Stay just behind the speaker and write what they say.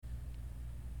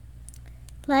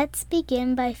Let's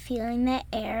begin by feeling the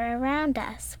air around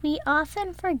us. We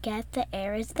often forget the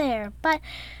air is there, but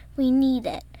we need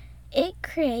it. It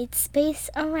creates space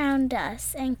around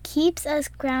us and keeps us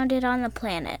grounded on the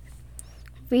planet.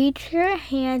 Reach your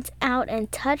hands out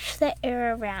and touch the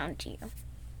air around you.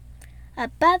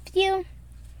 Above you,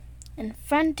 in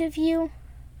front of you,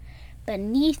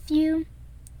 beneath you,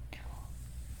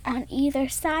 on either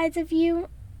sides of you,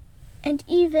 and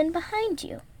even behind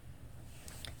you.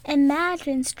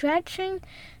 Imagine stretching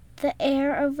the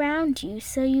air around you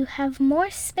so you have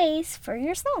more space for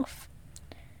yourself.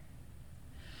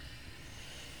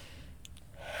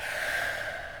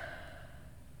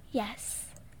 Yes.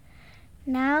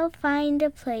 Now find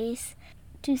a place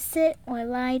to sit or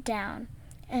lie down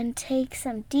and take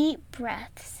some deep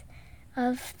breaths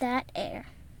of that air.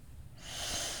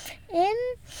 In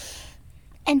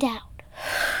and out.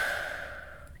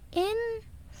 In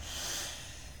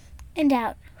and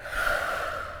out.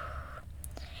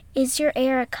 Is your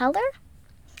air a color?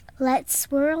 Let's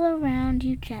swirl around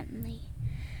you gently.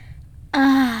 Air.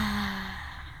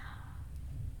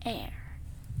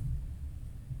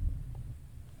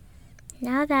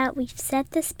 Now that we've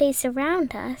set the space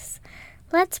around us,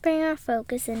 let's bring our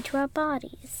focus into our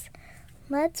bodies.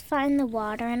 Let's find the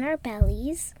water in our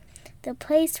bellies, the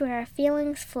place where our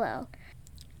feelings flow.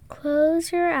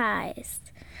 Close your eyes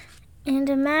and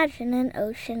imagine an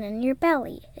ocean in your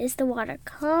belly. Is the water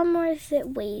calm or is it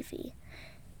wavy?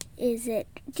 Is it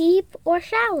deep or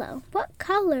shallow? What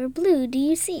color blue do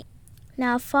you see?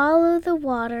 Now follow the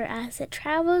water as it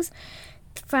travels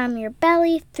from your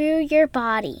belly through your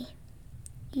body.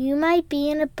 You might be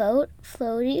in a boat,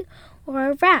 floaty, or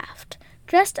a raft.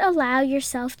 Just allow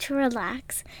yourself to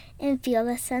relax and feel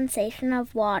the sensation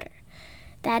of water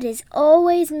that is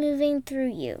always moving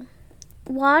through you.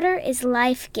 Water is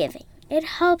life-giving. It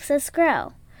helps us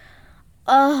grow.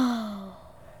 Oh,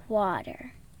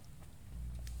 water.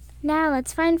 Now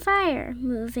let's find fire.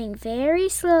 Moving very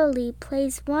slowly,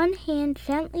 place one hand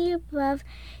gently above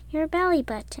your belly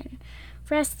button.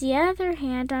 Rest the other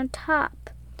hand on top.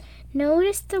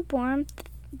 Notice the warmth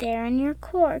there in your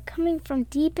core coming from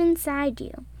deep inside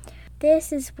you.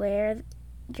 This is where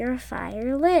your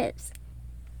fire lives.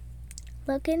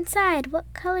 Look inside.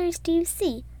 What colors do you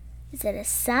see? Is it a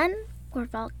sun or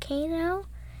volcano,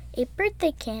 a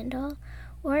birthday candle,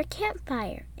 or a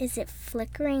campfire? Is it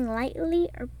flickering lightly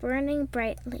or burning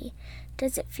brightly?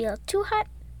 Does it feel too hot,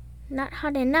 not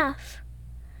hot enough,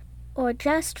 or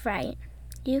just right?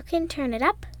 You can turn it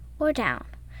up or down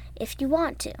if you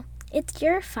want to. It's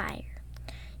your fire.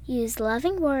 Use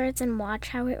loving words and watch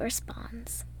how it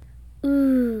responds.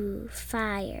 Ooh,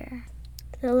 fire.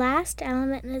 The last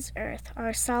element is earth,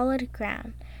 or solid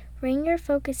ground. Bring your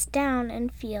focus down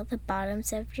and feel the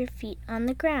bottoms of your feet on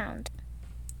the ground.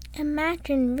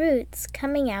 Imagine roots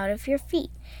coming out of your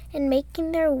feet and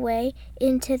making their way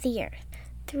into the earth.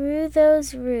 Through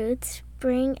those roots,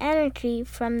 bring energy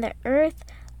from the earth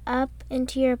up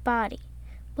into your body.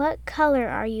 What color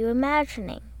are you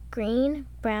imagining? Green,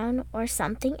 brown, or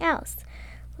something else?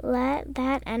 Let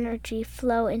that energy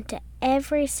flow into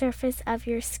every surface of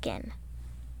your skin.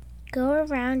 Go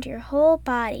around your whole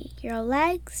body, your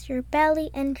legs, your belly,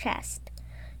 and chest,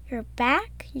 your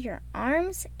back, your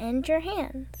arms, and your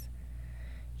hands,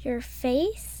 your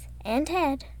face and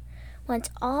head. Once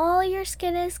all your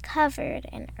skin is covered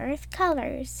in earth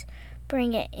colors,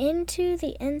 bring it into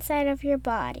the inside of your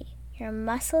body, your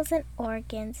muscles and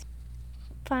organs.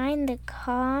 Find the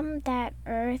calm that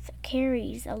earth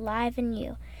carries alive in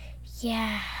you.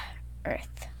 Yeah,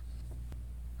 earth.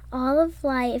 All of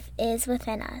life is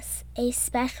within us, a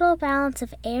special balance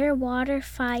of air, water,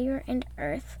 fire, and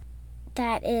earth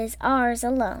that is ours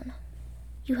alone.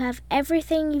 You have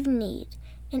everything you need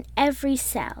in every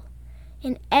cell,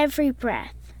 in every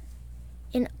breath,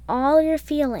 in all your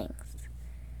feelings,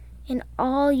 in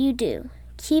all you do.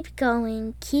 Keep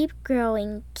going, keep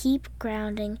growing, keep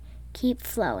grounding, keep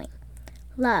flowing.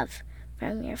 Love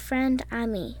from your friend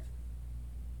Ami.